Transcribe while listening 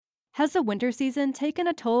Has the winter season taken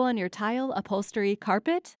a toll on your tile, upholstery,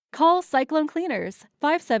 carpet? Call Cyclone Cleaners,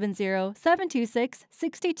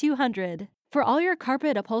 570-726-6200. For all your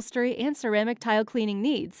carpet, upholstery, and ceramic tile cleaning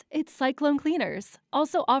needs, it's Cyclone Cleaners,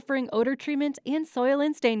 also offering odor treatment and soil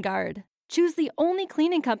and stain guard. Choose the only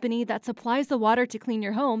cleaning company that supplies the water to clean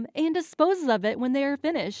your home and disposes of it when they are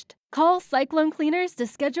finished. Call Cyclone Cleaners to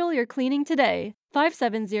schedule your cleaning today,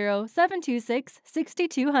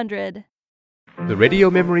 570-726-6200. The Radio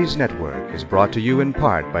Memories Network is brought to you in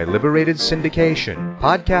part by Liberated Syndication,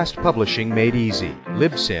 podcast publishing made easy,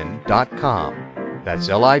 libsyn.com. That's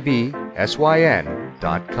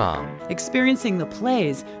LIBSYN.com. Experiencing the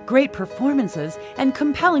plays, great performances, and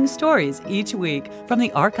compelling stories each week from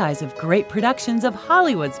the archives of great productions of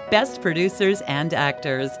Hollywood's best producers and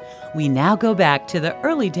actors. We now go back to the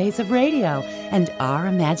early days of radio and our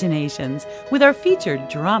imaginations with our featured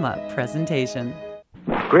drama presentation.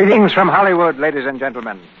 Greetings from Hollywood, ladies and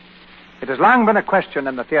gentlemen. It has long been a question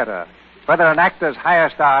in the theater whether an actor's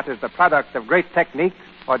highest art is the product of great technique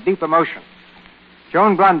or deep emotion.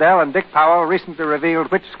 Joan Blundell and Dick Powell recently revealed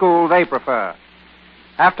which school they prefer.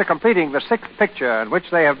 After completing the sixth picture in which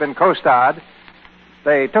they have been co-starred,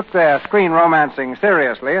 they took their screen romancing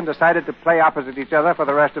seriously and decided to play opposite each other for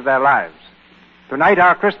the rest of their lives. Tonight,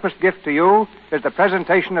 our Christmas gift to you is the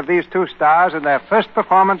presentation of these two stars in their first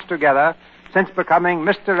performance together since becoming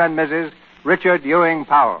Mr. and Mrs. Richard Ewing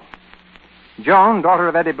Powell. Joan, daughter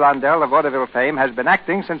of Eddie Blundell of vaudeville fame, has been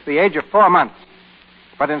acting since the age of 4 months.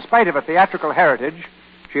 But in spite of a theatrical heritage,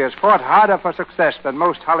 she has fought harder for success than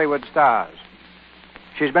most Hollywood stars.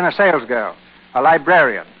 She's been a salesgirl, a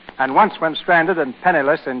librarian, and once, when stranded and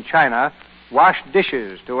penniless in China, washed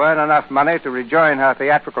dishes to earn enough money to rejoin her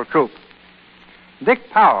theatrical troupe. Dick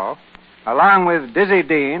Powell, along with Dizzy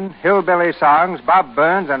Dean, Hillbilly Songs, Bob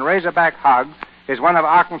Burns, and Razorback Hogg, is one of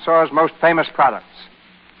Arkansas's most famous products.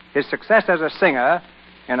 His success as a singer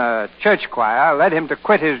in a church choir led him to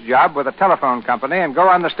quit his job with a telephone company and go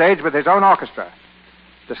on the stage with his own orchestra.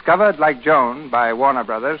 Discovered, like Joan, by Warner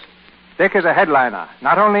Brothers, Dick is a headliner,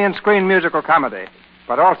 not only in screen musical comedy,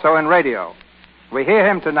 but also in radio. We hear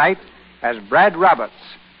him tonight as Brad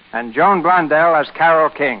Roberts and Joan Blundell as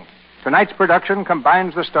Carole King. Tonight's production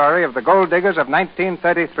combines the story of the Gold Diggers of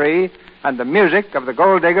 1933 and the music of the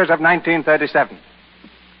Gold Diggers of 1937.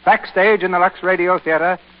 Backstage in the Lux Radio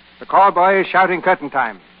Theater, the call boy is shouting curtain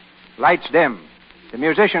time. Lights dim. The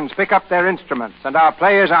musicians pick up their instruments, and our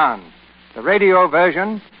play is on. The radio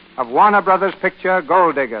version of Warner Brothers' picture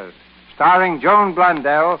Gold Diggers, starring Joan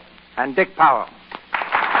Blundell and Dick Powell.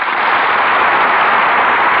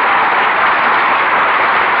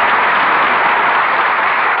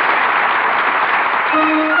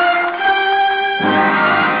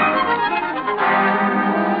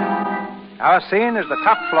 Our scene is the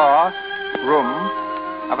top floor room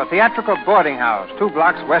of a theatrical boarding house 2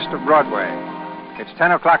 blocks west of Broadway. It's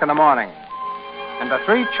 10 o'clock in the morning, and the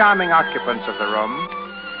 3 charming occupants of the room,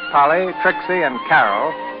 Polly, Trixie, and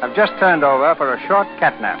Carol, have just turned over for a short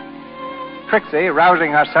catnap. Trixie,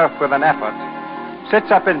 rousing herself with an effort,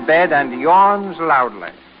 sits up in bed and yawns loudly.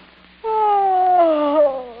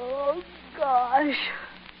 Oh, gosh.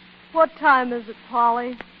 What time is it,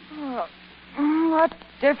 Polly? What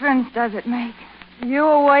difference does it make? You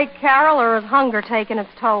awake, Carol, or is hunger taking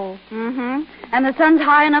its toll? Mm-hmm. And the sun's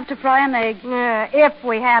high enough to fry an egg. Yeah, if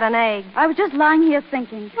we had an egg. I was just lying here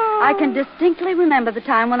thinking. I can distinctly remember the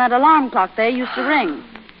time when that alarm clock there used to ring.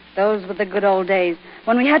 Those were the good old days,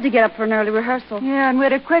 when we had to get up for an early rehearsal. Yeah, and we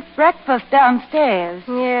had a quick breakfast downstairs.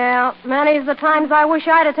 Yeah, many's the times I wish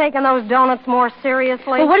I'd have taken those donuts more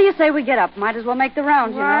seriously. Well, what do you say we get up? Might as well make the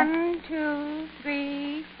rounds, you know. 1, 2,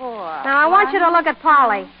 3, 4. Now, I want you to look at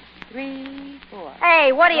Polly. 3, 4.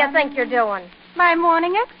 Hey, what do you think you're doing? My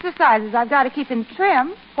morning exercises. I've got to keep in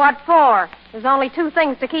trim. What for? There's only 2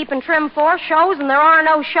 things to keep in trim for. Shows, and there are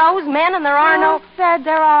no shows. Men, and there are no... Who said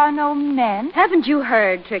there are no men? Haven't you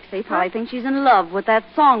heard, Trixie? Polly thinks she's in love with that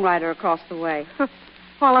songwriter across the way.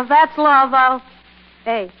 Well, if that's love, I'll...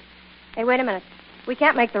 Hey, wait a minute. We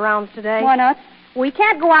can't make the rounds today. Why not? We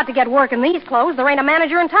can't go out to get work in these clothes. There ain't a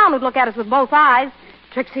manager in town who'd look at us with both eyes.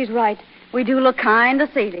 Trixie's right. We do look kind of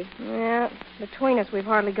seedy. Yeah, between us, we've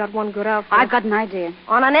hardly got one good outfit. I've got an idea.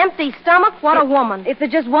 On an empty stomach, what a woman. If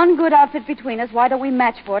there's just one good outfit between us, why don't we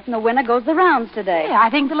match for it and the winner goes the rounds today? Yeah, I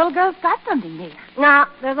think the little girl's got something there. Nah,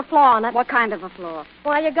 there's a flaw in it. What kind of a flaw?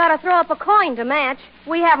 Well, you gotta throw up a coin to match.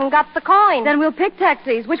 We haven't got the coin. Then we'll pick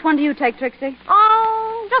taxis. Which one do you take, Trixie?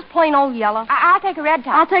 Oh, just plain old yellow. I'll take a red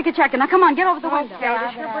top. I'll take a checker. Now, come on, get over the window. Okay,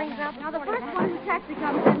 this sure brings up... Now, the first one whose taxi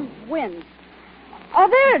comes in wins. Oh,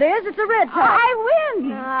 there it is. It's a red top. I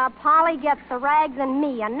win. Polly gets the rags and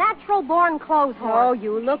me, a natural-born clothes Oh, horse.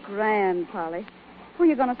 you look grand, Polly. Who are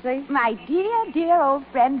you going to see? My dear old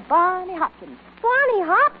friend, Barney Hopkins. Barney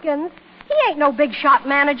Hopkins? He ain't no big shot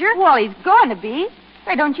manager. Well, he's going to be.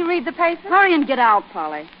 Say, don't you read the paper? Hurry and get out,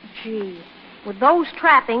 Polly. Gee, with those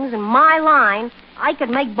trappings and my line, I could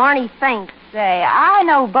make Barney faint. Say, I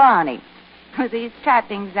know Barney. With these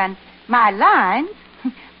trappings and my lines,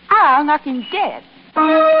 I'll knock him dead. Well,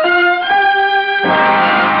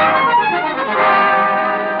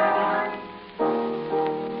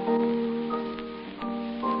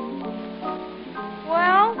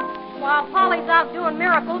 while Polly's out doing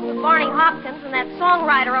miracles with Barney Hopkins and that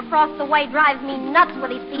songwriter across the way drives me nuts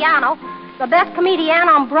with his piano, the best comedian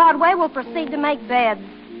on Broadway will proceed to make beds.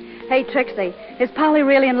 Hey, Trixie, is Polly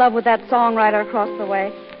really in love with that songwriter across the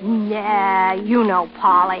way? Nah, you know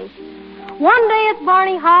Polly. One day it's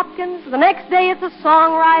Barney Hopkins, the next day it's a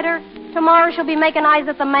songwriter. Tomorrow she'll be making eyes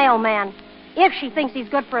at the mailman, if she thinks he's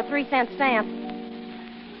good for a 3-cent stamp.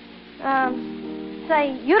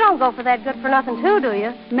 Say, you don't go for that good-for-nothing, too, do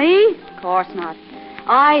you? Me? Of course not.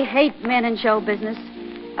 I hate men in show business,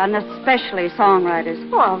 and especially songwriters.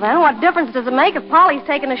 Well, then, what difference does it make if Polly's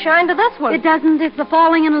taking a shine to this one? It doesn't. It's the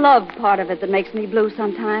falling in love part of it that makes me blue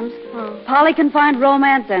sometimes. Polly can find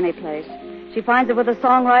romance any place. She finds it with a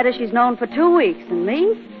songwriter she's known for 2 weeks. And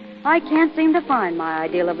me? I can't seem to find my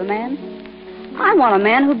ideal of a man. I want a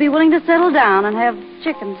man who'd be willing to settle down and have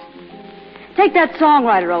chickens. Take that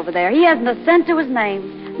songwriter over there. He hasn't a cent to his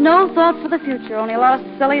name. No thought for the future, only a lot of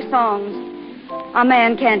silly songs. A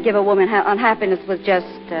man can't give a woman unhappiness with just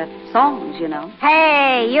songs, you know.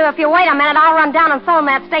 Hey, you, if you wait a minute, I'll run down and phone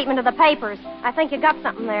that statement to the papers. I think you got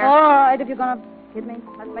something there. All right, if you're going to kid me,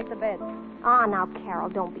 let's make the bed. Oh, now, Carol,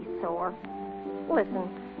 don't be sore. Listen,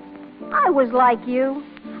 I was like you.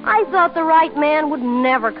 I thought the right man would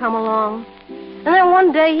never come along. And then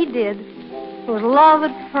one day he did. It was love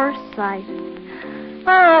at first sight.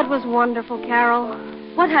 Oh, it was wonderful, Carol.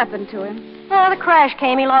 What happened to him? Oh, the crash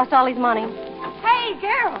came. He lost all his money. Hey,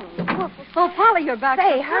 Gerald. Oh, Polly, you're back.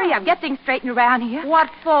 Say, hurry up. Get things straightened around here. What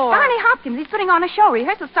for? Barney Hopkins, he's putting on a show.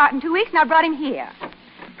 Rehearsal start in 2 weeks, and I brought him here.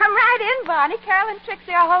 Come right in, Barney. Carol and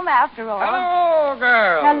Trixie are home after all. Hello,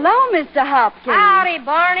 girl. Hello, Mr. Hopkins. Howdy,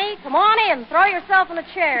 Barney. Come on in. Throw yourself in a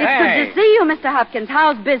chair. It's good to see you, Mr. Hopkins.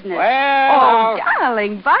 How's business? Oh,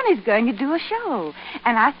 darling, Barney's going to do a show.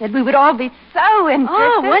 And I said we would all be so interested.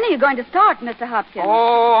 Oh, when are you going to start, Mr. Hopkins?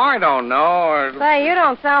 Oh, I don't know. Say, you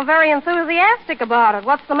don't sound very enthusiastic about it.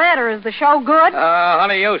 What's the matter? Is the show good?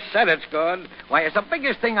 Honey, you said it's good. Why, it's the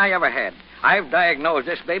biggest thing I ever had. I've diagnosed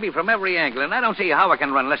this baby from every angle, and I don't see how it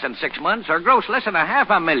can run less than 6 months or gross less than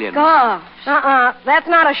 $500,000. Gosh. That's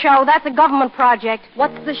not a show. That's a government project.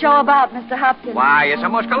 What's the show about, Mr. Hopkins? Why, it's the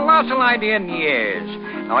most colossal idea in years.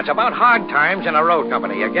 Now, it's about hard times in a road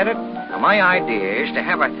company. You get it? Now, my idea is to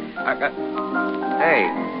have a... Hey,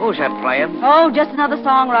 who's that playing? Oh, just another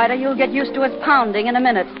songwriter. You'll get used to his pounding in a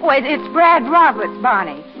minute. Oh, it's Brad Roberts,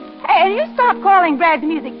 Barney. Hey, and you stop calling Brad's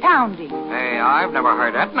music pounding. Hey, I've never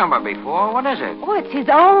heard that number before. What is it? Oh, it's his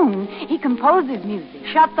own. He composes music.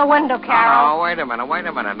 Shut the window, Carol. Oh, wait a minute.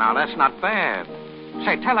 Now, that's not bad.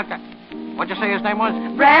 Say, tell a guy... What'd you say his name was?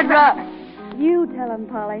 Brad Roberts. You tell him,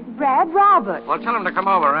 Polly. Brad Roberts. Well, tell him to come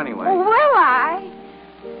over anyway. Oh, will I?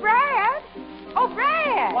 Brad? Oh,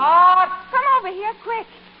 Brad. What? Come over here quick.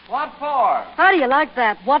 What for? How do you like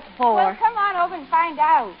that? What for? Well, come on over and find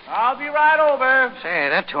out. I'll be right over. Say,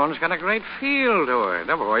 that tune's got a great feel to it.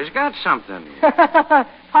 The boy's got something.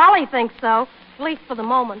 Polly thinks so, at least for the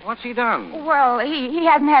moment. What's he done? Well, he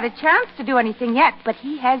hasn't had a chance to do anything yet, but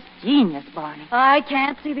he has genius, Barney. I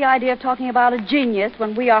can't see the idea of talking about a genius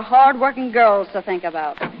when we are hard-working girls to think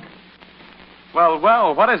about. Well,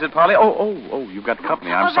 what is it, Polly? Oh, you've got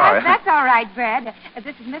company. I'm sorry. That's all right, Brad.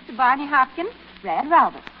 This is Mr. Barney Hopkins, Brad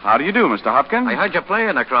Roberts. How do you do, Mr. Hopkins? I heard you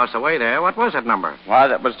playing across the way there. What was that number? Why,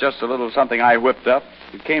 that was just a little something I whipped up.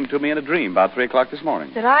 It came to me in a dream about 3 o'clock this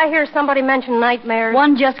morning. Did I hear somebody mention nightmares?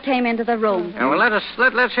 One just came into the room. Well, let's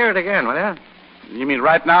hear it again, will you? You mean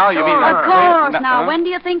right now? You mean... Of course. Now, huh? when do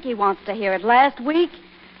you think he wants to hear it? Last week?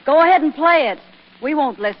 Go ahead and play it. We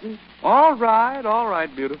won't listen. All right,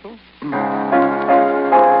 beautiful. Hey,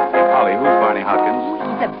 Polly, who's Barney Hopkins?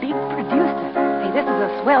 He's a big producer. Hey, this is a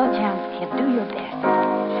swell chance, kid. Do your best.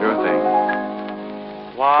 Sure thing.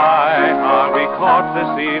 Why are we caught this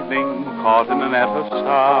evening, caught in a net of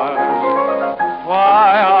stars?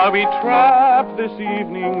 Why are we trapped this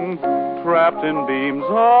evening, trapped in beams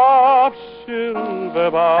of silver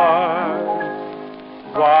bars?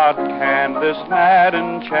 What can this mad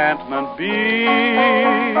enchantment be?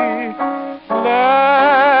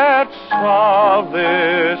 Let's solve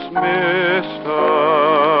this mystery.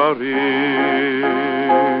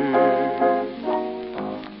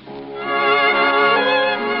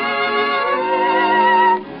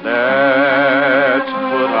 Let's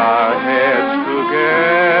put our heads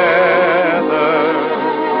together.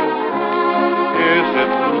 Is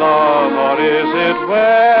it love or is it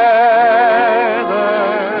weather?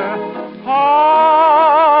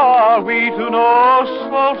 Are we to know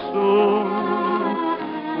so soon?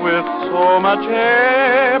 With so much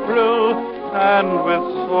April and with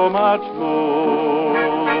so much moon.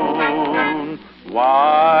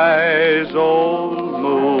 Wise old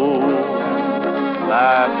moon,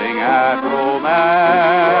 laughing at romancers.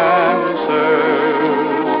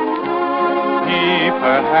 He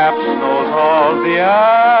perhaps knows all the answers.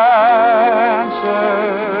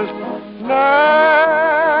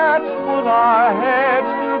 Let's put our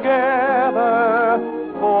heads together,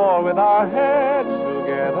 for with our heads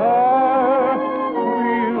together,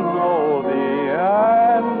 we'll know the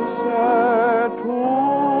answer too.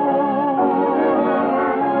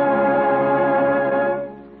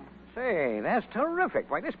 Say, that's terrific.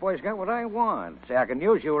 Why, this boy's got what I want. Say, I can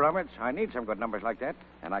use you, Roberts. I need some good numbers like that.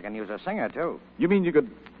 And I can use a singer, too. You mean you could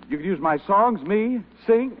use my songs, me,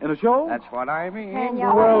 sing, in a show? That's what I mean. When do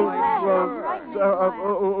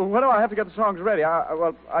I have to get the songs ready?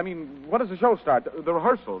 When does the show start? The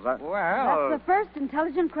rehearsals? That's the first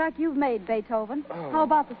intelligent crack you've made, Beethoven. How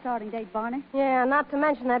about the starting date, Barney? Yeah, not to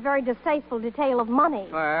mention that very distasteful detail of money.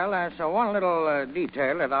 Well, that's one little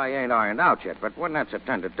detail that I ain't ironed out yet. But when that's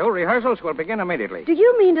attended to, rehearsals will begin immediately. Do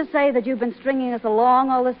you mean to say that you've been stringing us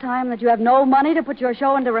along all this time, that you have no money to put your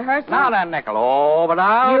show into rehearsal? Now then, Nickel. Oh, but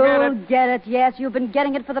I'll You'll get it, yes. You've been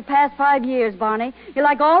getting it for the past 5 years, Barney. You're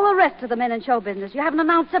like all the rest of the men in show business. You haven't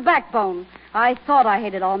announced a backbone. I thought I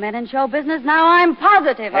hated all men in show business. Now I'm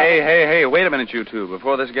positive. Hey, wait a minute, you two,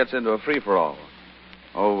 before this gets into a free-for-all.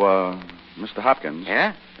 Mr. Hopkins.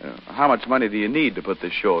 Yeah? How much money do you need to put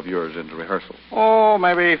this show of yours into rehearsal? Oh,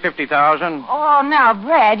 maybe 50,000. Oh, now,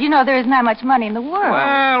 Brad, you know there isn't that much money in the world.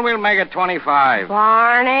 Well, we'll make it 25.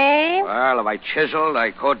 Barney? Well, if I chiseled, I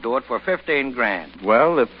could do it for 15 grand.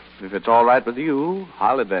 Well, if it's all right with you,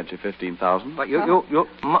 I'll advance you 15,000. But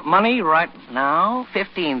money right now?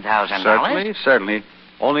 $15,000? Certainly.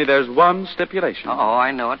 Only there's one stipulation. Oh, I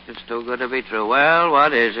know it. It's too good to be true. Well,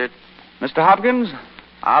 what is it? Mr. Hopkins,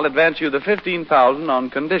 I'll advance you the 15,000 on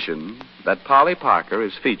condition that Polly Parker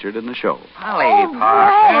is featured in the show. Polly Come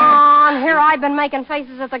Parker? on. Here I've been making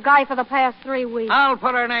faces at the guy for the past 3 weeks. I'll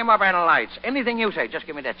put her name up in lights. Anything you say. Just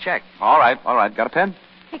give me that check. All right. Got a pen?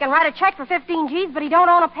 He can write a check for 15 G's, but he don't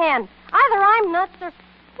own a pen. Either I'm nuts or...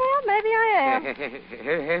 Well, maybe I am.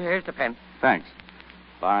 Here's the pen. Thanks.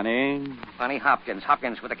 Barney Hopkins.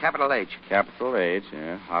 Hopkins with a capital H. Capital H,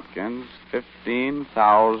 yeah. Hopkins,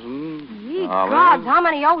 15,000. Ye gods, how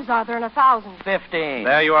many O's are there in 1,000? 15.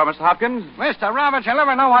 There you are, Mr. Hopkins. Mr. Roberts, you'll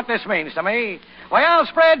never know what this means to me. Why, I'll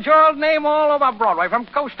spread your old name all over Broadway from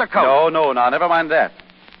coast to coast. No, now, never mind that.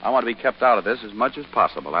 I want to be kept out of this as much as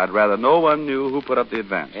possible. I'd rather no one knew who put up the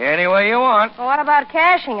advance. Any way you want. Well, what about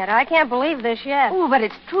cashing it? I can't believe this yet. Oh, but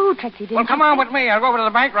it's true, Trixie, didn't Well, come on with me. I'll go over to the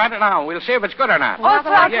bank right now. We'll see if it's good or not. Oh,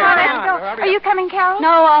 come on, Yeah, let's come go. on. Are you coming, Carol?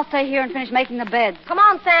 No, I'll stay here and finish making the beds. Come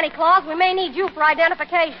on, Santa Claus. We may need you for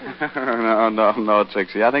identification. No,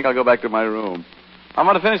 Trixie. I think I'll go back to my room. I'm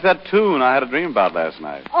going to finish that tune I had a dream about last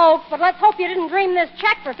night. Oh, but let's hope you didn't dream this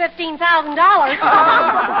check for $15,000.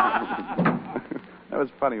 That was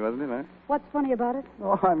funny, wasn't it, eh? What's funny about it?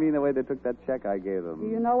 Oh, I mean the way they took that check I gave them. Do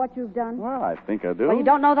you know what you've done? Well, I think I do. Well, you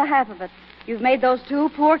don't know the half of it. You've made those 2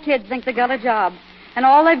 poor kids think they got a job. And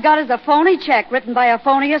all they've got is a phony check written by a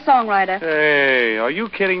phony songwriter. Hey, are you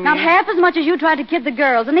kidding me? Not half as much as you tried to kid the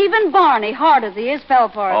girls. And even Barney, hard as he is, fell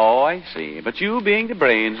for it. Oh, I see. But you being the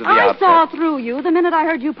brains of the I outfit. saw through you the minute I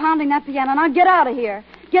heard you pounding that piano. Now get out of here.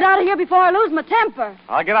 Get out of here before I lose my temper.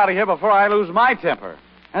 I'll get out of here before I lose my temper.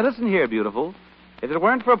 And listen here, beautiful. If it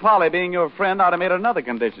weren't for Polly being your friend, I'd have made another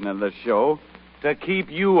condition in this show. To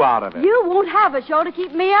keep you out of it. You won't have a show to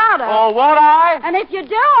keep me out of. Oh, won't I? And if you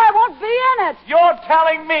do, I won't be in it. You're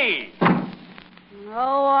telling me.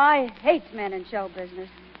 Oh, I hate men in show business.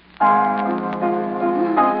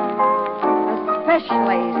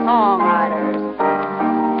 Especially songwriters.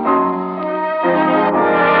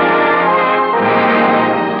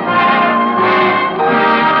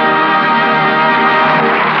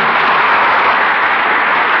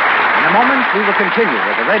 We will continue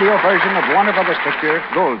with the radio version of Warner Brothers picture,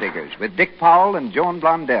 Gold Diggers, with Dick Powell and Joan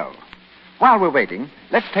Blondell. While we're waiting,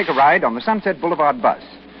 let's take a ride on the Sunset Boulevard bus.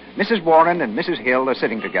 Mrs. Warren and Mrs. Hill are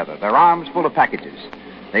sitting together, their arms full of packages.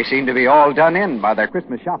 They seem to be all done in by their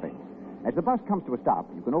Christmas shopping. As the bus comes to a stop,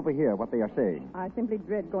 you can overhear what they are saying. I simply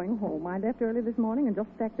dread going home. I left early this morning and just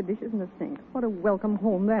stacked the dishes in the sink. What a welcome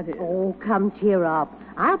home that is. Oh, come cheer up.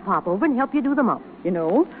 I'll pop over and help you do them up. You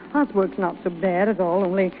know, housework's not so bad at all,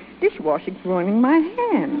 only dishwashing's ruining my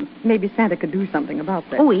hands. Maybe Santa could do something about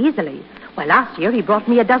that. Oh, easily. Well, last year he brought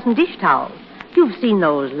me a dozen dish towels. You've seen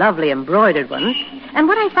those lovely embroidered ones. And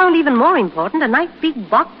what I found even more important, a nice big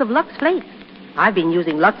box of Lux Flakes. I've been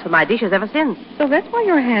using Lux for my dishes ever since. So that's why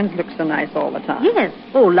your hands look so nice all the time. Yes.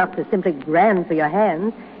 Oh, Lux is simply grand for your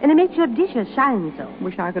hands, and it makes your dishes shine so.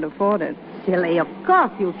 Wish I could afford it. Silly, of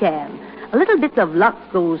course you can. A little bit of Lux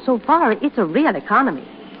goes so far, it's a real economy.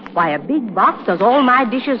 Why, a big box does all my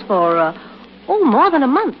dishes for, more than a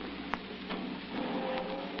month.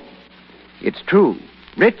 It's true.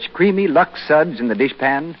 Rich, creamy Lux suds in the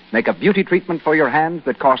dishpan make a beauty treatment for your hands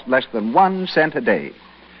that cost less than 1 cent a day.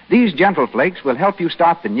 These gentle flakes will help you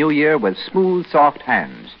start the new year with smooth, soft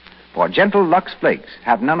hands. For gentle Lux Flakes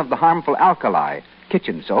have none of the harmful alkali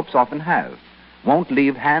kitchen soaps often have. Won't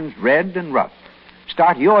leave hands red and rough.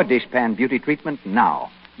 Start your dishpan beauty treatment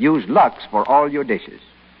now. Use Lux for all your dishes.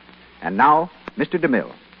 And now, Mr.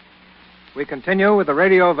 DeMille. We continue with the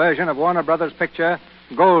radio version of Warner Brothers' picture,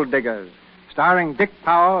 Gold Diggers, starring Dick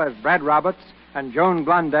Powell as Brad Roberts and Joan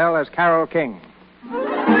Blundell as Carole King.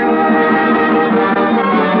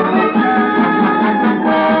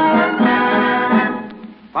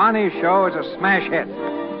 Barney's show is a smash hit,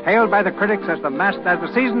 hailed by the critics as the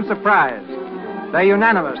season surprise. They're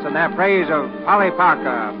unanimous in their praise of Polly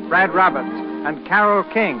Parker, Brad Roberts, and Carole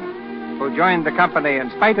King, who joined the company in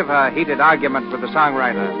spite of her heated argument with the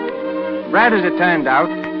songwriter. Brad, as it turned out,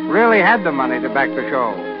 really had the money to back the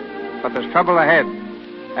show. But there's trouble ahead,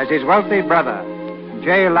 as his wealthy brother,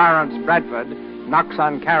 J. Lawrence Bradford, knocks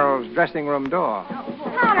on Carol's dressing room door.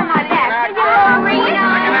 Powder my back.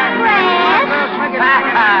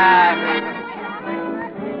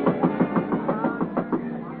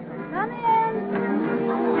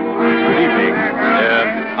 Good evening.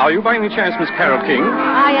 Are you by any chance Miss Carole King?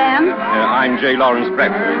 I am. I'm J. Lawrence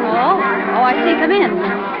Bradford. Oh, I see. Come in.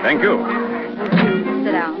 Thank you.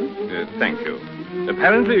 Sit down. Thank you.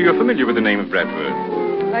 Apparently you're familiar with the name of Bradford.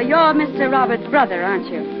 You're Mr. Robert's brother, aren't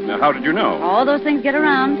you? Now, how did you know? All those things get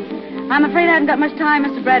around. I'm afraid I haven't got much time,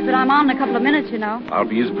 Mr. Bradford. I'm on in a couple of minutes, you know. I'll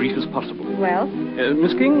be as brief as possible. Well?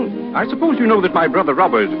 Miss King, I suppose you know that my brother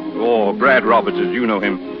Robert, or Brad Roberts as you know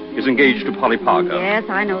him, is engaged to Polly Parker. Yes,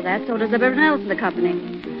 I know that. So does everyone else in the company.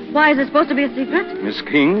 Why, is it supposed to be a secret? Miss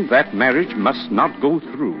King, that marriage must not go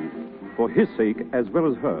through. For his sake as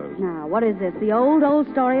well as hers. Now, what is this? The old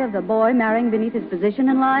story of the boy marrying beneath his position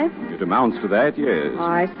in life? It amounts to that, yes.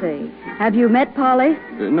 I see. Have you met Polly?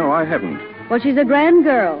 No, I haven't. Well, she's a grand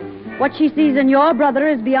girl. What she sees in your brother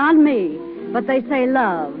is beyond me. But they say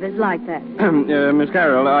love is like that. Miss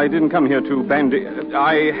Carroll, I didn't come here to bandy.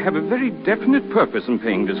 I have a very definite purpose in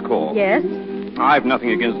paying this call. Yes? I've nothing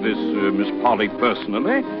against this Miss Polly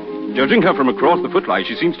personally. Judging her from across the footlights,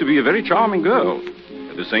 she seems to be a very charming girl.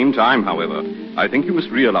 At the same time, however, I think you must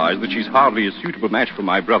realize that she's hardly a suitable match for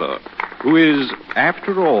my brother, who is,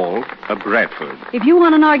 after all, a Bradford. If you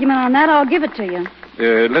want an argument on that, I'll give it to you.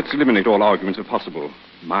 Let's eliminate all arguments if possible.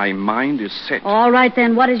 My mind is set. All right,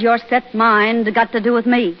 then. What has your set mind got to do with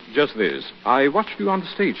me? Just this. I watched you on the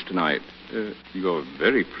stage tonight. You're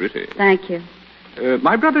very pretty. Thank you.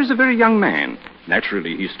 My brother is a very young man.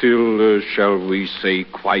 Naturally, he's still, shall we say,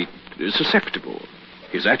 quite susceptible.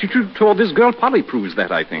 His attitude toward this girl, Polly, proves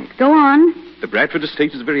that, I think. Go on. The Bradford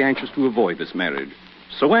estate is very anxious to avoid this marriage.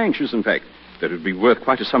 So anxious, in fact, that it would be worth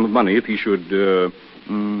quite a sum of money if he should,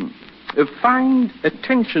 find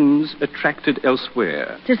attentions attracted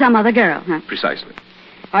elsewhere. To some other girl, huh? Precisely.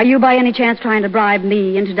 Are you by any chance trying to bribe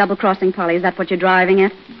me into double-crossing Polly? Is that what you're driving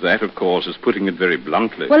at? That, of course, is putting it very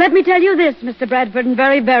bluntly. Well, let me tell you this, Mr. Bradford, and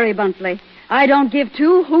very, very bluntly. I don't give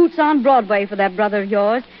two hoots on Broadway for that brother of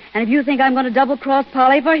yours. And if you think I'm going to double-cross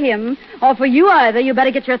Polly for him, or for you either, you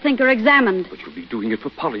better get your thinker examined. But you'll be doing it for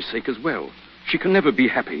Polly's sake as well. She can never be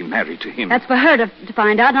happy married to him. That's for her to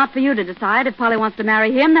find out, not for you to decide. If Polly wants to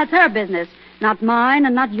marry him, that's her business. Not mine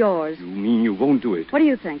and not yours. You mean you won't do it? What do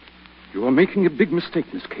you think? You are making a big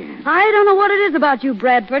mistake, Miss King. I don't know what it is about you,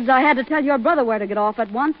 Bradfords. I had to tell your brother where to get off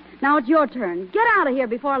at once. Now it's your turn. Get out of here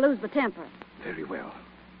before I lose the temper. Very well.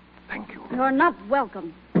 Thank you. You're not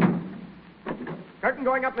welcome. Curtain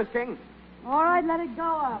going up, Miss King. All right, let it go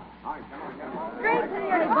up. Straight to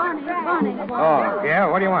here, Barney. Oh, yeah?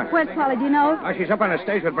 What do you want? Where's Polly, do you know? Oh, she's up on the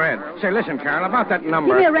stage with Brad. Say, listen, Carol, about that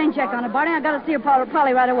number. Give me a rain check on it, Barney. I got to see her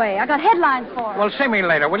Polly right away. I got headlines for her. Well, see me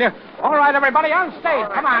later, will you? All right, everybody, on stage.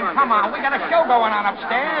 Come on. We got a show going on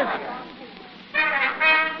upstairs.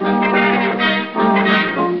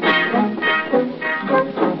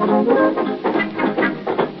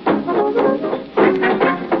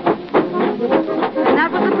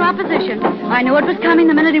 I knew it was coming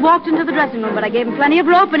the minute he walked into the dressing room, but I gave him plenty of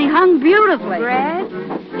rope, and he hung beautifully. Brad,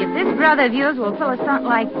 if this brother of yours will pull a stunt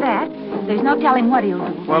like that, there's no telling what he'll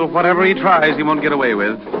do. Well, whatever he tries, he won't get away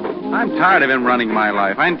with. I'm tired of him running my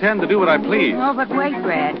life. I intend to do what I please. Oh, but wait,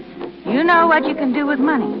 Brad. You know what you can do with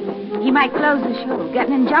money. He might close the show, get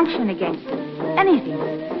an injunction against it. Anything.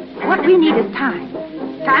 What we need is time.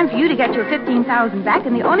 Time for you to get your $15,000 back,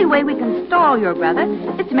 and the only way we can stall your brother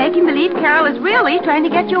is to make him believe Carol is really trying to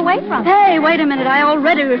get you away from him. Hey, wait a minute. I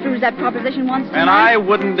already refused that proposition once tonight. And I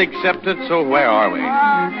wouldn't accept it, so where are we? Oh,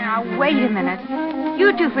 now, wait a minute.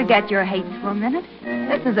 You two forget your hates for a minute.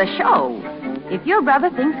 This is a show. If your brother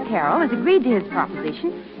thinks Carol has agreed to his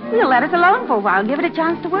proposition, he'll let us alone for a while, give it a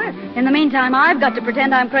chance to work. In the meantime, I've got to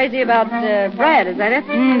pretend I'm crazy about Brad, is that it?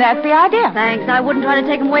 That's the idea. Thanks. I wouldn't try to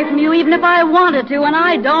take him away from you even if I wanted to, and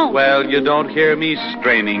I don't. Well, you don't hear me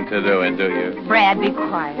straining to do it, do you? Brad, be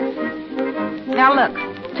quiet. Now, look.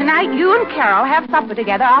 Tonight, you and Carol have supper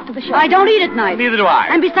together after the show. I don't eat at night. Neither do I.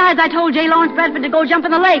 And besides, I told J. Lawrence Bradford to go jump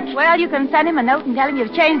in the lake. Well, you can send him a note and tell him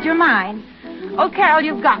you've changed your mind. Oh, Carol,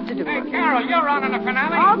 you've got to do it. Hey, Carol, you're running the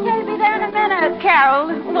finale. Okay, be there in a minute. Carol,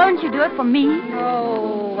 won't you do it for me?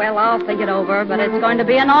 Oh, well, I'll think it over, but it's going to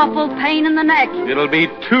be an awful pain in the neck. It'll be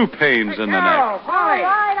 2 pains in the neck. All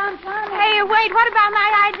right, I'm coming. Hey, wait, what about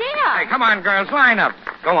my idea? Hey, come on, girls, line up.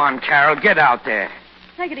 Go on, Carol, get out there.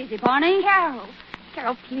 Take it easy, Barney.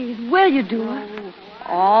 Carol, please, will you do it?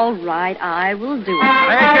 All right, I will do it.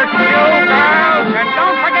 There's your cue, girls, and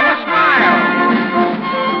don't forget to smile.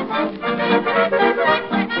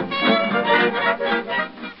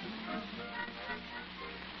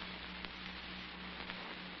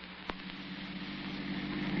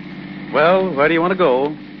 Well, where do you want to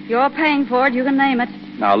go? You're paying for it. You can name it.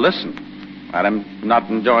 Now, listen. I'm not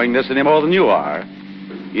enjoying this any more than you are.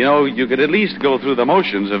 You know, you could at least go through the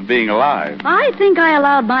motions of being alive. I think I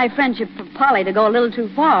allowed my friendship for Polly to go a little too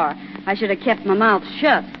far. I should have kept my mouth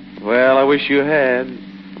shut. Well, I wish you had.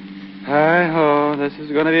 Hi-ho, this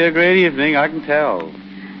is going to be a great evening, I can tell.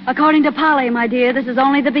 According to Polly, my dear, this is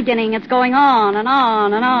only the beginning. It's going on and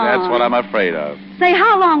on and on. That's what I'm afraid of. Say,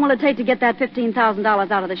 how long will it take to get that $15,000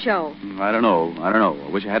 out of the show? I don't know. I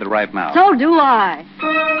wish I had it right now. So do I.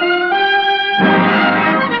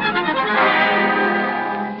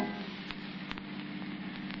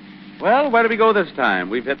 Well, where do we go this time?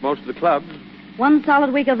 We've hit most of the clubs. 1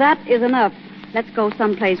 solid week of that is enough. Let's go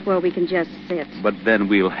someplace where we can just sit. But then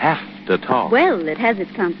we'll have to talk. Well, it has its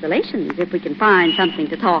consolations if we can find something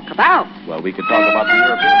to talk about. Well, we could talk about the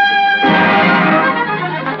European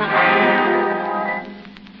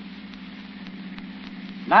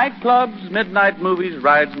situation. Nightclubs, midnight movies,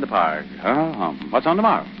 rides in the park. What's on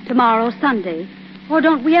tomorrow? Tomorrow's Sunday. Or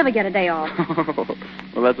don't we ever get a day off?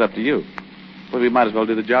 Well, that's up to you. Well, we might as well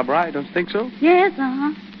do the job right, don't you think so? Yes,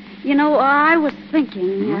 You know, I was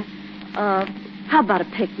thinking, how about a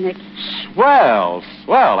picnic? Swell.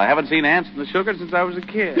 I haven't seen ants in the sugar since I was a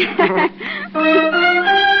kid.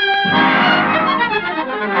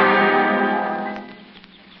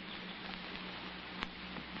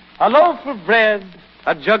 A loaf of bread,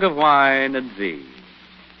 a jug of wine, and thee.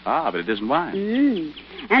 But it isn't wine.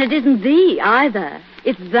 And it isn't thee, either.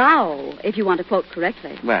 It's thou, if you want to quote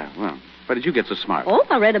correctly. Well, where did you get so smart? Oh,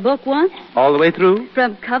 I read a book once. All the way through?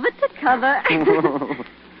 From cover to cover.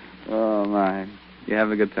 Oh, my. You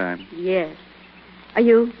having a good time? Yes. Are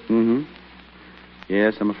you? Mm-hmm.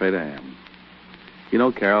 Yes, I'm afraid I am. You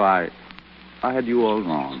know, Carol, I had you all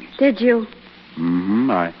wrong. Did you?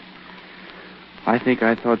 Mm-hmm. I think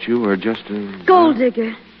I thought you were just a... Gold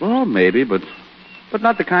digger. Well, maybe, but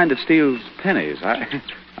not the kind that steals pennies.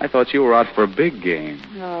 I thought you were out for a big game.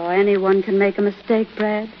 Oh, anyone can make a mistake,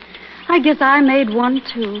 Brad. I guess I made one,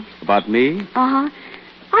 too. About me? Uh-huh.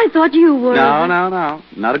 I thought you were... No.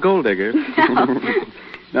 Not a gold digger.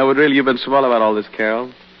 No, but really, you've been swell about all this,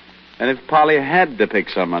 Carol. And if Polly had to pick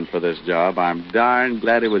someone for this job, I'm darn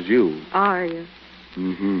glad it was you. Are you?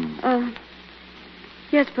 Mm-hmm.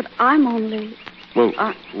 Yes, but I'm only... Well,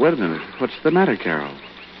 wait a minute. What's the matter, Carol?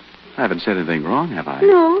 I haven't said anything wrong, have I?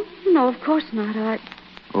 No, of course not.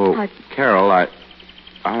 Carol,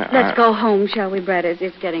 Let's go home, shall we, Brad?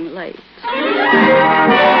 It's getting late.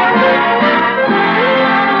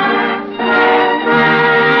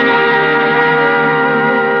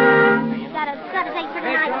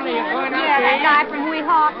 Guy from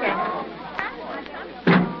Weehawken.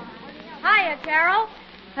 Hiya, Carol.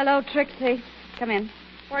 Hello, Trixie. Come in.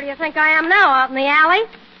 Where do you think I am now? Out in the alley?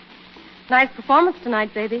 Nice performance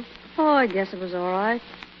tonight, baby. Oh, I guess it was all right.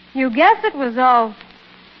 You guess it was all.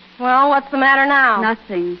 Well, what's the matter now?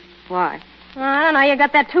 Nothing. Why? I don't know. You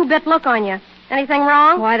got that 2-bit look on you. Anything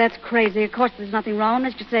wrong? Why, that's crazy. Of course there's nothing wrong.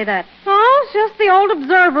 Let's just say that. Oh? it's just the old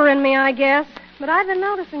observer in me, I guess. But I've been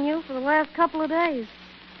noticing you for the last couple of days.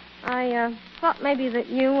 I thought maybe that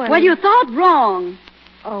you and... Well, you thought wrong.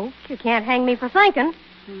 Oh, you can't hang me for thinking.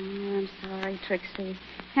 Oh, I'm sorry, Trixie.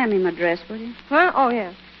 Hand me my dress, will you? Huh? Oh,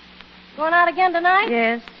 yeah. Going out again tonight?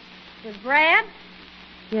 Yes. With Brad?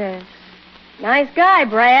 Yes. Nice guy,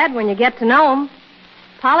 Brad, when you get to know him.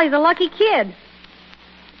 Polly's a lucky kid.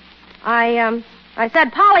 I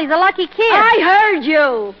said Polly's a lucky kid. I heard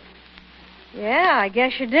you. Yeah, I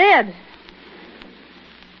guess you did.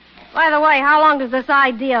 By the way, how long does this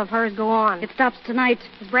idea of hers go on? It stops tonight.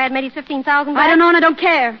 Has Brad made his $15,000 back? I don't know and I don't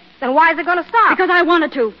care. Then why is it going to stop? Because I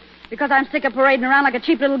wanted to. Because I'm sick of parading around like a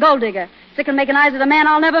cheap little gold digger. Sick of making eyes at a man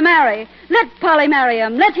I'll never marry. Let Polly marry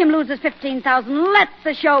him. Let him lose his $15,000. Let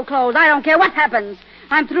the show close. I don't care what happens.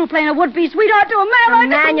 I'm through playing a would-be sweetheart to a man. A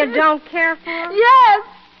man you don't care for? Yes.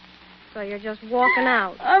 So you're just walking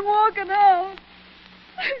out. I'm walking out.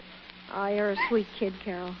 Oh, you're a sweet kid,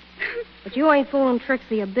 Carol. But you ain't fooling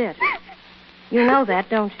Trixie a bit. You know that,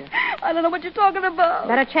 don't you? I don't know what you're talking about.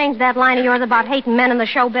 Better change that line of yours about hating men in the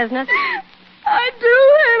show business. I do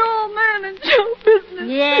hate all men in show business.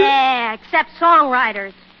 Yeah, except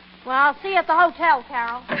songwriters. Well, I'll see you at the hotel,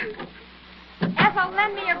 Carol. Ethel,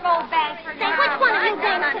 lend me your gold bag for Say, which one of you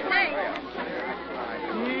dancing tonight?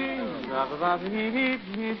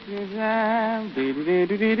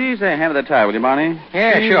 Say, hand me the tie, will you, Barney?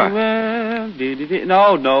 Yeah, sure.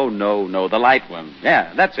 No, the light one.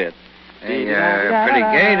 Yeah, that's it. Hey, pretty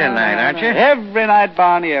gay tonight, aren't you? Every night,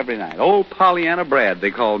 Barney, every night. Old Pollyanna Brad,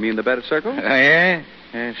 they call me in the better circle. Yeah?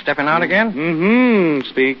 Stepping out again? Mm-hmm.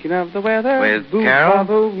 Speaking of the weather. With Carol?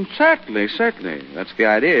 Boom. Certainly. That's the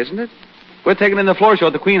idea, isn't it? We're taking in the floor show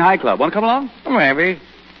at the Queen High Club. Want to come along? Maybe.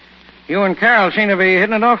 You and Carol seem to be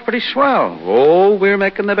hitting it off pretty swell. Oh, we're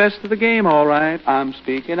making the best of the game, all right. I'm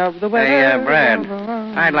speaking of the weather. Hey, Brad,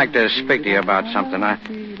 I'd like to speak to you about something.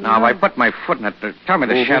 Now, if I put my foot in it, tell me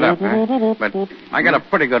to shut up, huh? But I got a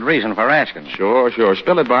pretty good reason for asking. Sure.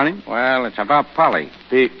 Spill it, Barney. Well, it's about Polly.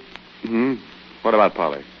 What about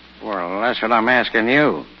Polly? Well, that's what I'm asking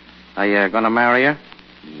you. Are you going to marry her?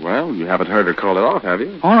 Well, you haven't heard her call it off, have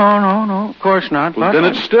you? Oh, no. Of course not. Well, then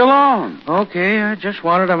it's still on. Okay, I just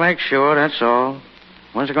wanted to make sure, that's all.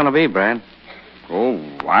 When's it going to be, Brad? Oh,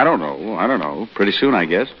 I don't know. Pretty soon, I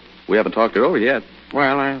guess. We haven't talked it over yet.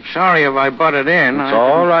 Well, I'm sorry if I butted in. That's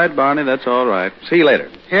all right, Barney. That's all right. See you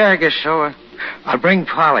later. Yeah, I guess so. I'll bring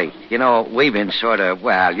Polly. You know, we've been sort of,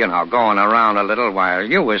 going around a little while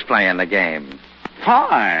you was playing the game.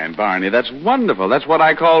 Fine, Barney. That's wonderful. That's what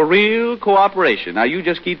I call real cooperation. Now, you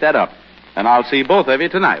just keep that up. And I'll see both of you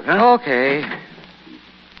tonight, huh? Okay.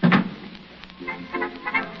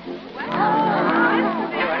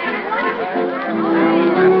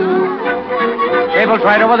 Table's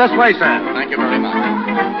right over this way, sir. Thank you very much.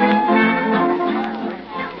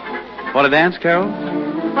 Want to dance, Carol?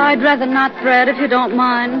 I'd rather not, Brad, if you don't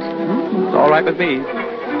mind. It's all right with me.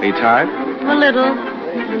 Are you tired? A little.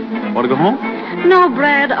 Want to go home? No,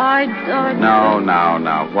 Brad, I... No.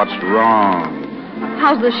 What's wrong?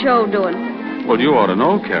 How's the show doing? Well, you ought to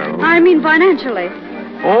know, Carol. I mean financially.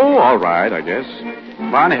 Oh, all right, I guess.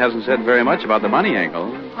 Barney hasn't said very much about the money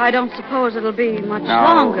angle. I don't suppose it'll be much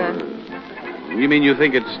longer. You mean you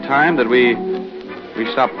think it's time that we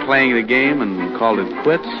stop playing the game and called it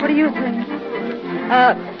quits? What do you think?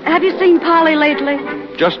 Have you seen Polly lately?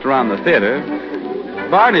 Just around the theater.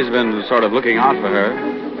 Barney's been sort of looking out for her.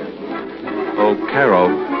 Oh, Carol,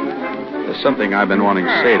 there's something I've been wanting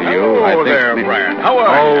to say to you. Hello there, Brad. How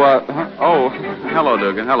are you? Hello,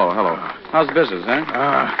 Dugan. Hello. How's business,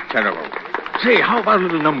 huh? Terrible. Say, how about a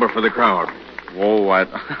little number for the crowd? Oh,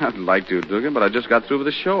 I'd like to, Dugan, but I just got through with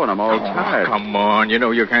the show and I'm all tired. Come on. You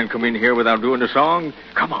know you can't come in here without doing a song.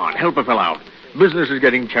 Come on, help a fella out. Business is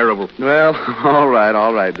getting terrible. Well, all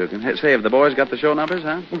right, Dugan. Hey, say, have the boys got the show numbers,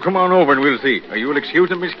 huh? Well, come on over and we'll see. Are you will excuse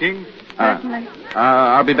them, Miss King? Certainly.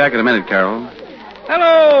 I'll be back in a minute, Carol.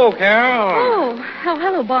 Hello, Carol. Oh,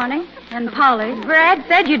 hello, Barney. And Polly. Brad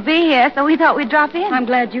said you'd be here, so we thought we'd drop in. I'm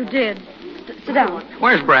glad you did. Sit down.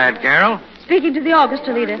 Where's Brad, Carol? Speaking to the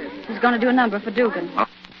orchestra leader. He's going to do a number for Dugan.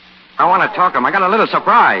 I want to talk to him. I got a little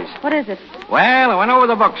surprise. What is it? Well, I went over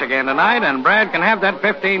the books again tonight, and Brad can have that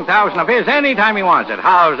 $15,000 of his anytime he wants it.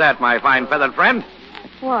 How's that, my fine feathered friend?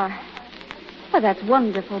 Why, that's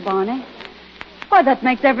wonderful, Barney. Why, that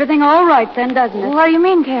makes everything all right then, doesn't it? What do you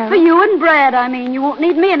mean, Carol? For you and Brad, I mean. You won't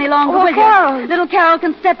need me any longer, will you? Carol. Little Carol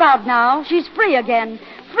can step out now. She's free again.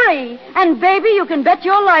 Free. And, baby, you can bet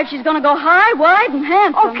your life she's going to go high, wide, and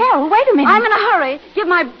handsome. Oh, Carol, wait a minute. I'm in a hurry. Give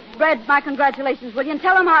my Brad my congratulations, will you? And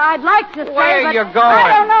tell him I'd like to say, Where but you going? I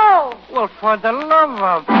don't know. Well, for the love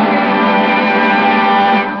of...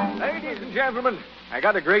 Ladies and and gentlemen, I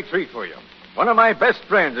got a great treat for you. One of my best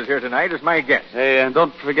friends is here tonight as my guest. Hey, and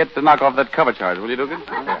don't forget to knock off that cover charge, will you, Dugan?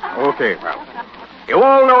 Okay, pal. You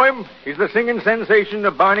all know him. He's the singing sensation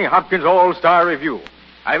of Barney Hopkins' All-Star Review.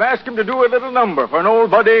 I've asked him to do a little number for an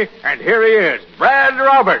old buddy, and here he is, Brad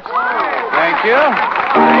Roberts. Thank you.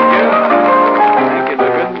 Thank you. Thank you,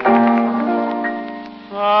 Dugan.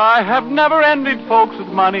 I have never envied folks with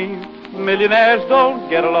money. Millionaires don't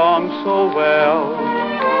get along so well.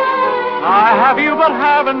 I have you but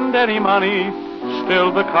haven't any money.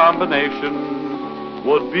 Still the combination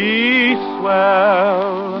would be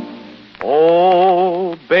swell.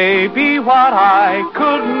 Oh, baby, what I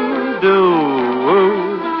couldn't do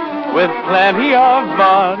with plenty of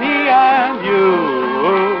money and you.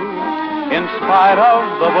 In spite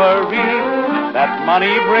of the worry that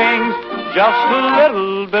money brings, just a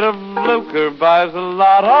little bit of lucre buys a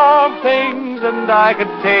lot of things, and I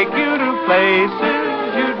could take you to places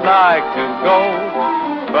you'd like to go.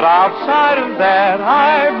 But outside of that,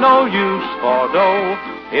 I've no use for dough.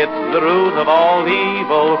 It's the root of all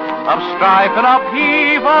evil, of strife and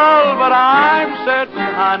upheaval. But I'm certain,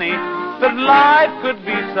 honey, that life could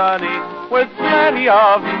be sunny with plenty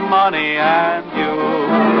of money and you.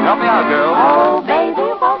 Help me out, girl. Oh, baby,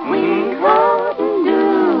 what we couldn't do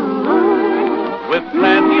with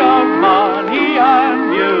plenty of money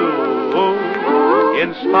and you.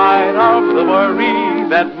 In spite of the worry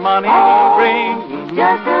that money brings,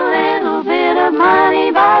 just a little bit of money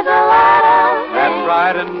buys a lot of things. That's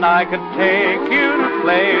right, and I could take you to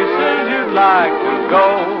places you'd like to go.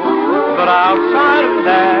 But outside of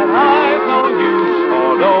that, I've no use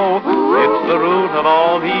for dough. It's the root of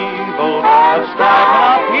all evil, a strife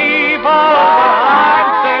and upheaval.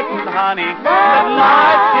 I'm certain, honey, that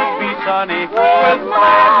life could be sunny with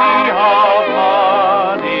plenty of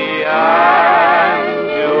money and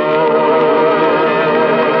you.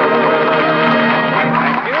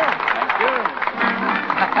 Thank you.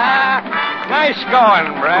 Nice going,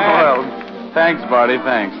 Brad. Well, thanks, Barty,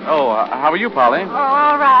 thanks. Oh, how are you, Polly? Oh,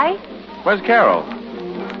 all right. Where's Carol?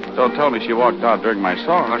 Don't tell me she walked out during my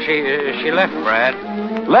song. Well, she left, Brad.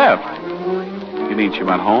 Left? You mean she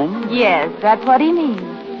went home? Yes, that's what he means.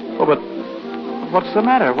 Oh, but what's the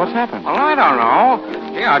matter? What's happened? Well, I don't know.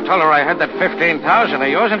 Gee, I told her I had that $15,000 of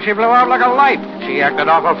yours, and she blew out like a light. She acted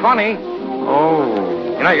awful funny. Oh.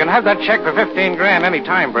 You know, you can have that check for $15,000 any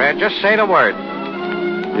time, Brad. Just say the word.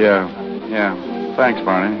 Yeah. Thanks,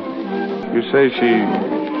 Barney. You say she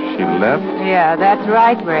left? Yeah, that's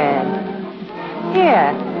right, Brad.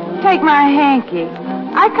 Here, take my hanky.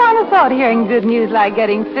 I kind of thought hearing good news like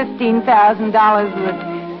getting $15,000 would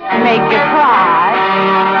make you cry.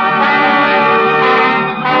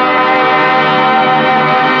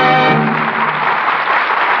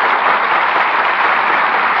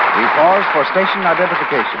 We pause for station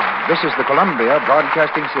identification. This is the Columbia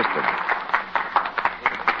Broadcasting System.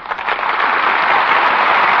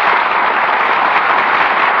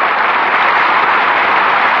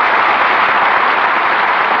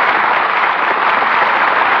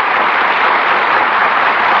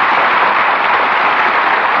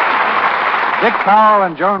 Dick Powell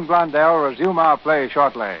and Joan Blondell resume our play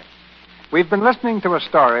shortly. We've been listening to a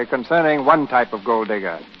story concerning one type of gold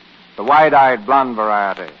digger, the wide-eyed blonde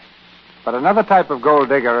variety. But another type of gold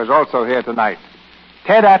digger is also here tonight.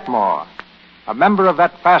 Ted Atmore, a member of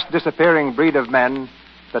that fast-disappearing breed of men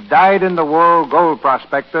that dyed-in-the-wool gold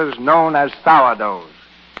prospectors known as sourdoughs.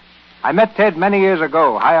 I met Ted many years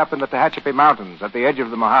ago, high up in the Tehachapi Mountains at the edge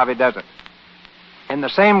of the Mojave Desert. In the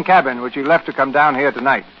same cabin which he left to come down here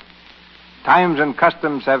tonight. Times and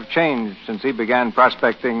customs have changed since he began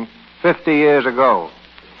prospecting 50 years ago.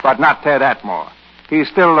 But not Ted Atmore. He's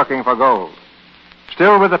still looking for gold.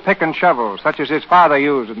 Still with a pick and shovel, such as his father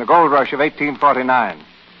used in the gold rush of 1849.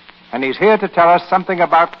 And he's here to tell us something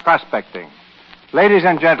about prospecting. Ladies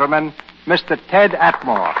and gentlemen, Mr. Ted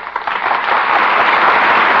Atmore.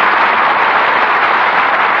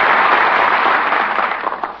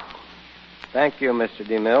 Thank you, Mr.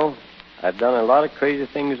 DeMille. I've done a lot of crazy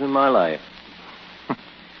things in my life.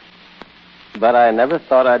 But I never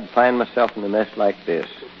thought I'd find myself in a mess like this.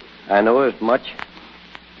 I know as much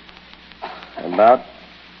about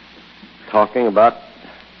talking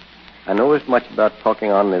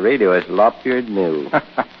on the radio as lop-eared mule.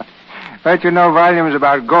 Bet you know volumes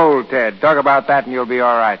about gold, Ted. Talk about that and you'll be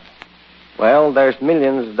all right. Well, there's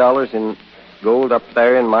millions of dollars in gold up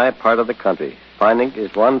there in my part of the country. Finding it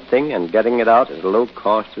is one thing and getting it out at a low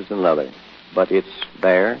cost is another. But it's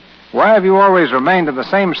there. Why have you always remained in the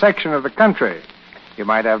same section of the country? You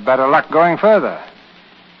might have better luck going further.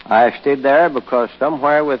 I've stayed there because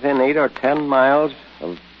somewhere within 8 or 10 miles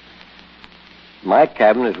of My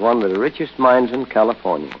cabin is one of the richest mines in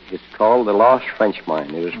California. It's called the Lost French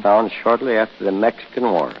Mine. It was found shortly after the Mexican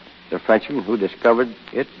War. The Frenchman who discovered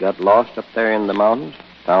it got lost up there in the mountains,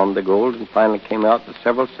 found the gold, and finally came out with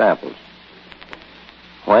several samples.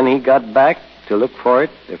 When he got back to look for it,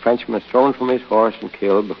 the Frenchman was thrown from his horse and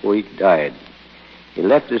killed before he died. He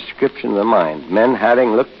left a description of the mine. Men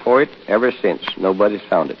having looked for it ever since. Nobody's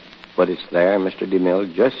found it. But it's there, Mr.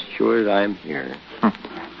 DeMille, just sure as I'm here.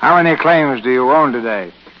 How many claims do you own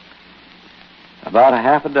today? About a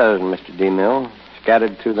half a dozen, Mr. DeMille,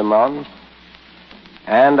 scattered through the mountains.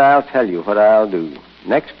 And I'll tell you what I'll do.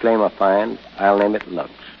 Next claim I find, I'll name it Lux,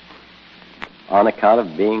 on account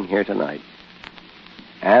of being here tonight.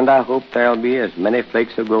 And I hope there'll be as many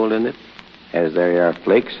flakes of gold in it as there are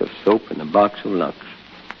flakes of soap in a box of Lux.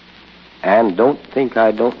 And don't think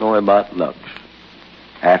I don't know about Lux.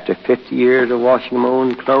 After 50 years of washing my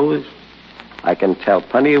own clothes, I can tell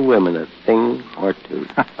plenty of women a thing or two.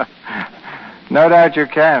 No doubt you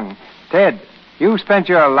can. Ted, you spent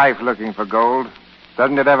your life looking for gold.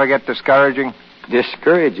 Doesn't it ever get discouraging?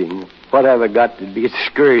 Discouraging? What have I got to be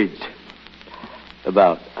discouraged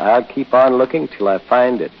about? I'll keep on looking till I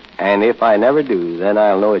find it. And if I never do, then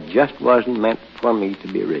I'll know it just wasn't meant for me to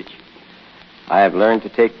be rich. I've learned to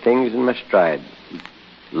take things in my stride.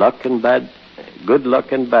 Good luck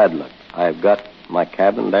and bad luck. I've got my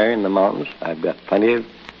cabin there in the mountains. I've got plenty of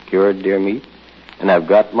cured deer meat. And I've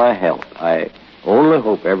got my health. I only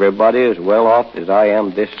hope everybody is well off as I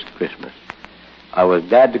am this Christmas. I was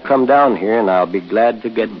glad to come down here, and I'll be glad to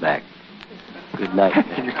get back. Good night,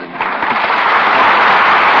 Mr. Good night,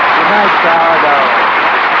 Sourdough.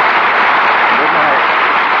 Good night.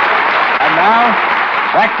 And now,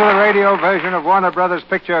 back to the radio version of Warner Brothers'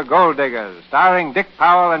 picture Gold Diggers, starring Dick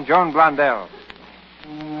Powell and Joan Blondell.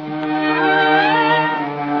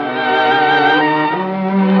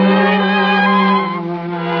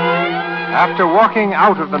 After walking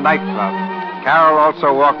out of the nightclub, Carol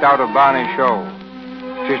also walked out of Barney's show.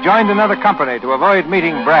 She's joined another company to avoid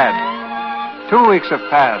meeting Brad. 2 weeks have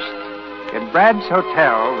passed. In Brad's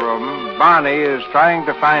hotel room, Barney is trying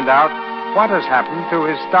to find out what has happened to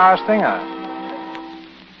his star singer.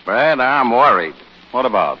 Brad, I'm worried. What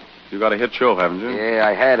about? You got a hit show, haven't you? Yeah,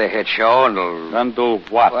 I had a hit show until... Until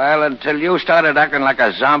what? Well, until you started acting like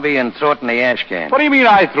a zombie and threw it in the ash can. What do you mean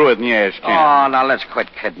I threw it in the ash can? Oh, now let's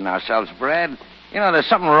quit kidding ourselves, Brad. You know, there's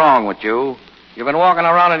something wrong with you. You've been walking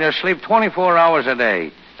around in your sleep 24 hours a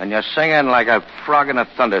day, and you're singing like a frog in a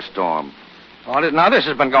thunderstorm. Now, this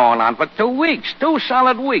has been going on for 2 weeks, 2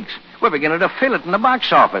 solid weeks. We're beginning to feel it in the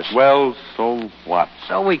box office. Well, so what?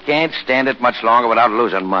 So we can't stand it much longer without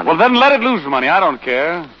losing money. Well, then let it lose money. I don't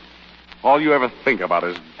care. All you ever think about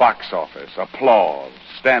is box office, applause,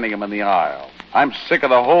 standing them in the aisle. I'm sick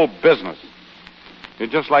of the whole business. You're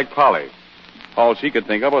just like Polly. All she could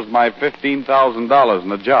think of was my $15,000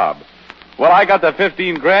 in a job. Well, I got the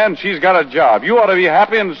 15 grand, she's got a job. You ought to be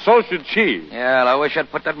happy, and so should she. Yeah, well, I wish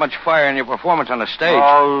I'd put that much fire in your performance on the stage.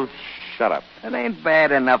 Oh, shut up. It ain't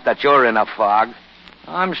bad enough that you're in a fog.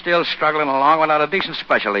 I'm still struggling along without a decent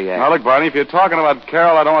specialty act. Now, look, Barney, if you're talking about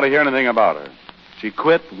Carol, I don't want to hear anything about her. She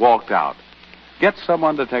quit, walked out. Get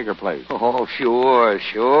someone to take her place. Oh, sure.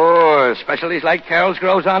 Specialties like Carol's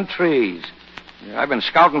grows on trees. I've been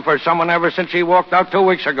scouting for someone ever since she walked out 2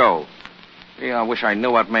 weeks ago. Gee, I wish I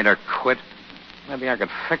knew what made her quit. Maybe I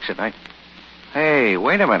could fix it. Hey,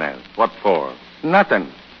 wait a minute. What for? Nothing.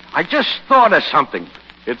 I just thought of something.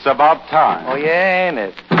 It's about time. Oh, yeah, ain't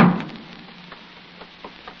it?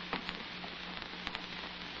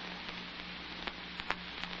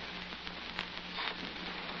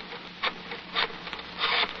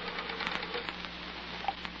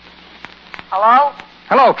 Hello?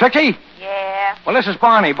 Hello, Trixie. Yeah. Well, this is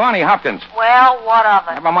Barney Hopkins. Well, what of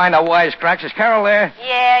it? Never mind the wisecracks. Is Carol there?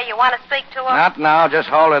 Yeah, you want to speak to her? Not now. Just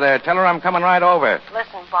hold her there. Tell her I'm coming right over.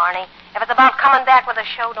 Listen, Barney, if it's about coming back with a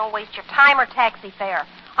show, don't waste your time or taxi fare.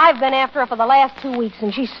 I've been after her for the last 2 weeks,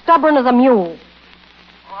 and she's stubborn as a mule.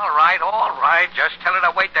 All right. Just tell her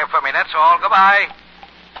to wait there for me. That's all. Goodbye.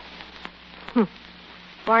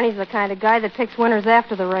 Barney's the kind of guy that picks winners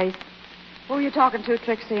after the race. Who are you talking to,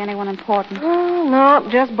 Trixie? Anyone important? Oh,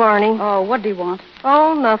 no, just Barney. Oh, what do you want?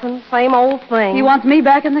 Oh, nothing. Same old thing. He wants me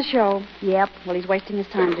back in the show. Yep. Well, he's wasting his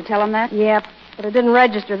time. Did you tell him that? Yep. But it didn't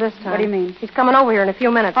register this time. What do you mean? He's coming over here in a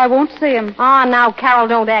few minutes. I won't see him. Ah, now, Carol,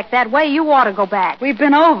 don't act that way. You ought to go back. We've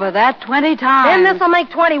been over that 20 times. Then this'll make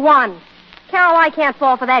 21. Carol, I can't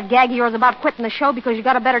fall for that gag of yours about quitting the show because you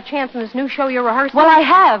got a better chance in this new show you're rehearsing. Well, I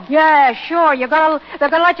have. Yeah, sure. They're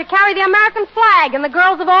gonna let you carry the American flag in the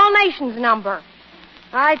Girls of All Nations number.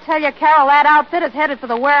 I tell you, Carol, that outfit is headed for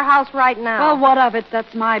the warehouse right now. Well, what of it?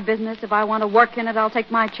 That's my business. If I want to work in it, I'll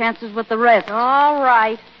take my chances with the rest. All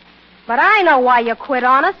right. But I know why you quit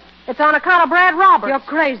on us. It's on account of Brad Roberts. You're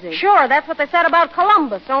crazy. Sure, that's what they said about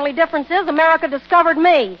Columbus. Only difference is America discovered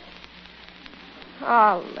me.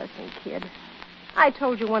 Oh, listen, kid. I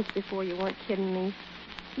told you once before you weren't kidding me.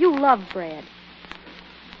 You love Brad.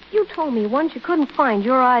 You told me once you couldn't find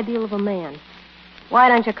your ideal of a man. Why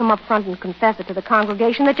don't you come up front and confess it to the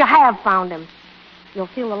congregation that you have found him? You'll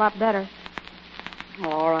feel a lot better.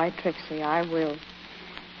 All right, Trixie, I will.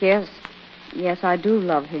 Yes, I do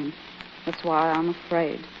love him. That's why I'm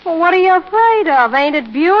afraid. Well, what are you afraid of? Ain't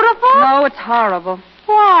it beautiful? No, it's horrible.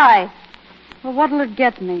 Why? Well, what'll it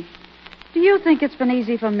get me? Do you think it's been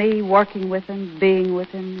easy for me working with him, being with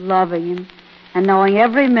him, loving him, and knowing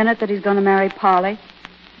every minute that he's going to marry Polly?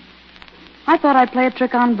 I thought I'd play a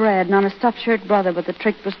trick on Brad and on a stuffed shirt brother, but the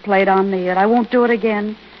trick was played on me, and I won't do it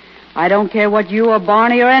again. I don't care what you or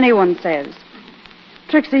Barney or anyone says.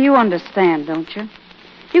 Trixie, you understand, don't you?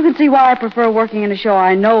 You can see why I prefer working in a show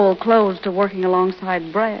I know will close to working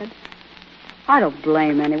alongside Brad. I don't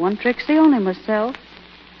blame anyone, Trixie, only myself.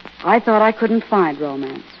 I thought I couldn't find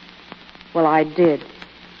romance. Well, I did.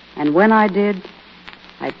 And when I did,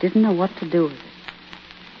 I didn't know what to do with it.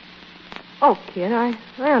 Oh, kid, I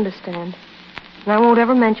understand. And I won't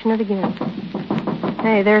ever mention it again.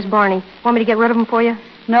 Hey, there's Barney. Want me to get rid of him for you?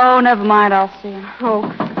 No, never mind. I'll see him. Oh.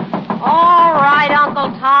 All right, Uncle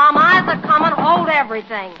Tom. I's a-comin'. Hold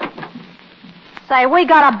everything. Say, we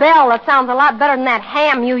got a bell that sounds a lot better than that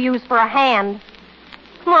ham you use for a hand.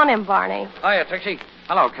 Come on in, Barney. Hiya, Trixie.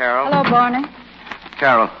 Hello, Carol. Hello, Barney.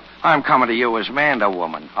 Carol, I'm coming to you as man to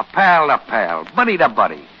woman, a pal to pal, buddy to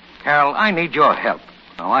buddy. Carol, I need your help.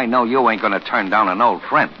 Now, I know you ain't going to turn down an old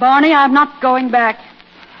friend. Barney, I'm not going back.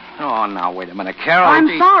 Oh, now, wait a minute, Carol.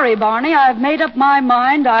 I'm sorry, Barney. I've made up my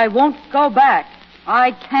mind. I won't go back.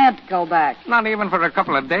 I can't go back. Not even for a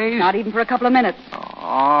couple of days? Not even for a couple of minutes. Oh,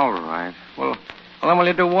 all right. Well, then will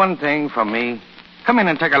you do one thing for me? Come in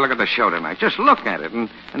and take a look at the show tonight. Just look at it and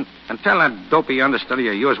tell that dopey understudy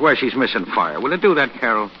of yours where she's missing fire. Will you do that,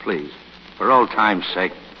 Carol, please? For old time's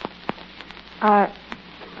sake. I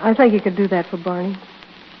think you could do that for Barney.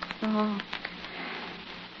 Oh.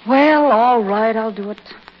 Well, all right, I'll do it.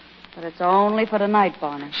 But it's only for tonight,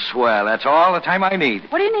 Barney. Swell, that's all the time I need.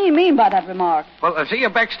 What do you mean by that remark? Well, I'll see you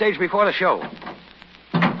backstage before the show.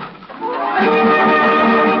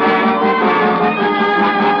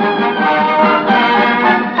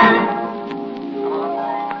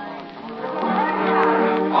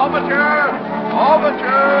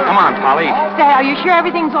 Overture! Come on, Polly. Say, are you sure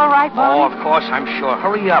everything's all right, Barney? Oh, of course, I'm sure.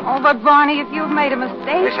 Hurry up. Oh, but Barney, if you've made a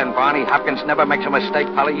mistake... Listen, Barney, Hopkins never makes a mistake,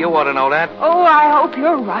 Polly. You ought to know that. Oh, I hope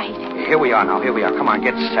you're right. Here we are now. Here we are. Come on,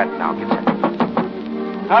 get set now. Get set.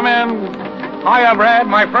 Come in. Hiya, Brad,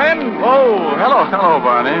 my friend. Oh, hello,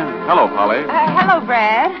 Barney. Hello, Polly. Hello,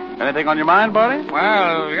 Brad. Anything on your mind, Barney?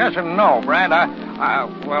 Well, yes and no, Brad.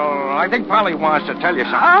 I think Polly wants to tell you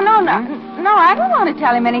something. Oh, no, I don't want to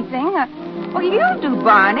tell him anything. Well, you do,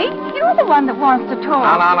 Barney. You're the one that wants to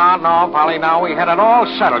talk. No, Polly, now we had it all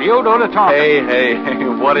settled. You do the talking. Hey,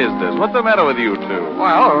 what is this? What's the matter with you two?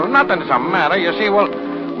 Well, nothing's the matter. You see, well,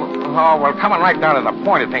 coming right down to the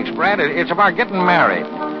point of things, Brad, it's about getting married.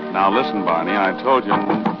 Now, listen, Barney, I told you...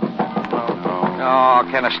 Oh,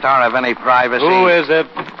 can a star have any privacy? Who is it?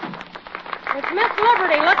 It's Miss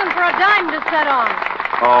Liberty looking for a dime to set on.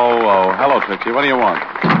 Oh, hello, Trixie. What do you want?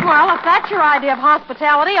 Well, if that's your idea of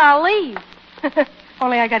hospitality, I'll leave.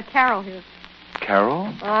 Only I got Carol here.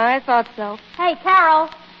 Carol? I thought so. Hey, Carol.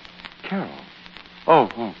 Carol?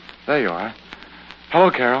 Oh, there you are.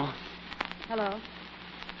 Hello, Carol. Hello.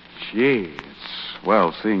 Gee, it's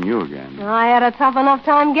swell seeing you again. I had a tough enough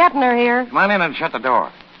time getting her here. Come on in and shut the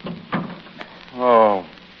door. Oh,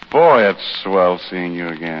 boy, it's swell seeing you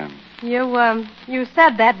again. You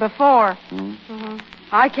said that before. Hmm?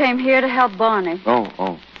 I came here to help Barney.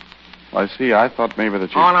 Oh. I see. I thought maybe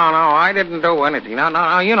that you... Oh, no, I didn't do anything.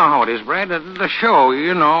 No, you know how it is, Brad. The show,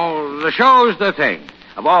 the show's the thing.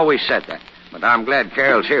 I've always said that. But I'm glad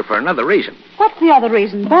Carol's here for another reason. What's the other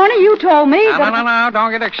reason? Barney, you told me that... No,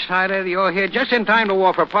 don't get excited. You're here just in time to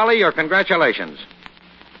offer Polly your congratulations.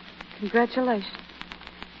 Congratulations.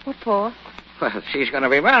 What for? Well, she's going to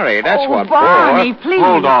be married, that's what. Barney, please.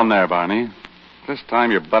 Hold on there, Barney. This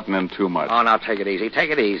time you're butting in too much. Oh, now take it easy.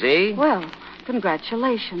 Take it easy. Well,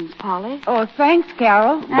 congratulations, Polly. Oh, thanks,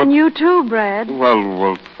 Carol. And you too, Brad.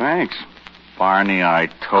 Well, thanks. Barney, I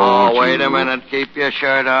told you. Oh, wait a minute. Keep your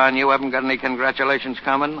shirt on. You haven't got any congratulations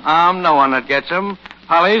coming. I'm the one that gets them.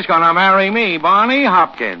 Polly's going to marry me, Barney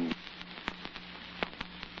Hopkins.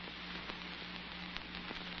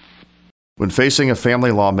 facing a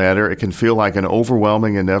family law matter, it can feel like an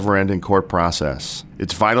overwhelming and never-ending court process.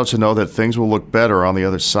 It's vital to know that things will look better on the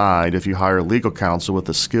other side if you hire legal counsel with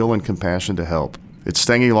the skill and compassion to help. At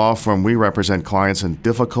Stengy Law Firm, we represent clients in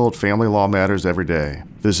difficult family law matters every day.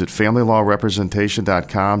 Visit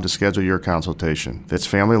FamilyLawRepresentation.com to schedule your consultation. That's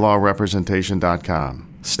FamilyLawRepresentation.com.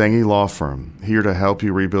 Stengy Law Firm, here to help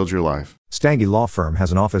you rebuild your life. Stengy Law Firm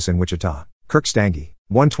has an office in Wichita. Kirk Stengy,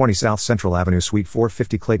 120 South Central Avenue, Suite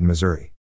 450, Clayton, Missouri.